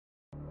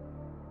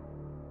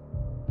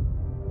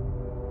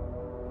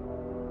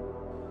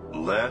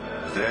Let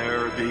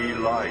there be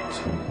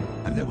light.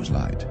 And there was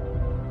light.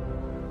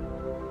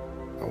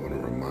 I want to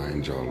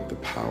remind y'all of the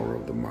power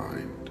of the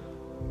mind.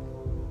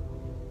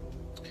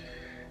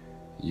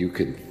 You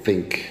can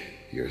think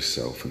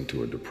yourself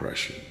into a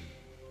depression.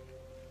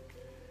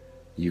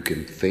 You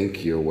can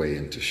think your way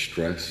into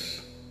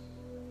stress.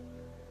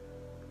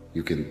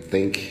 You can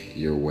think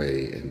your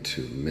way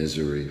into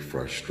misery,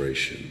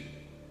 frustration.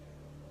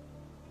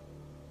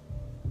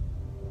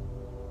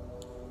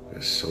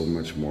 There's so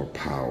much more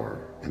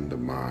power in the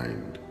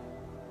mind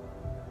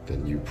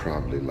than you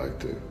probably like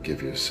to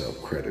give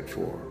yourself credit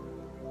for.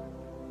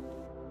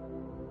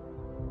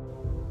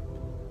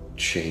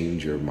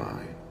 Change your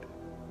mind.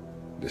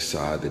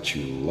 Decide that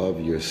you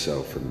love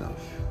yourself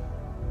enough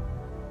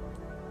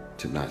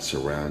to not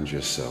surround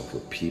yourself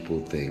with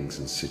people, things,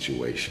 and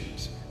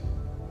situations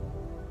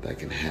that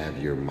can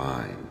have your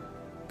mind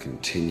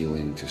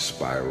continuing to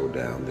spiral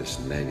down this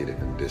negative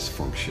and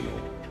dysfunctional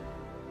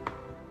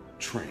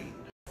train.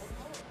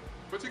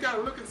 But you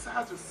gotta look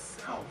inside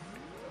yourself.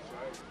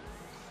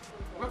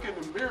 Look in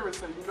the mirror and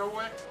say, you know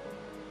what?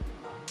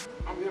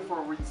 I'm here for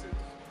a reason.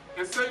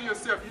 And say to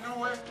yourself, you know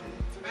what?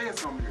 Today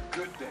is gonna be a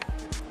good day.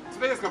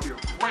 Today is gonna be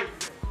a great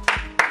day.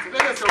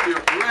 Today is gonna be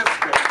a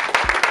blessed day.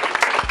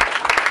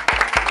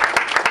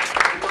 It's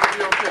gonna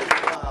be okay.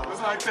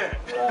 Just like that.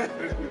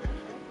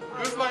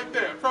 Just like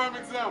that. Prime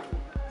example.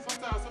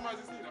 Sometimes somebody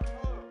just needs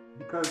a hug.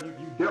 Because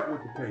you dealt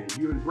with the pain.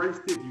 You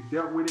embraced it, you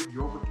dealt with it,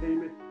 you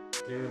overcame it.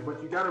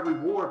 But you got a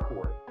reward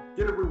for it.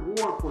 Get a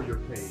reward for your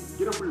pain.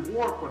 Get a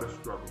reward for the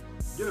struggle.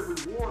 Get a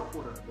reward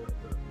for the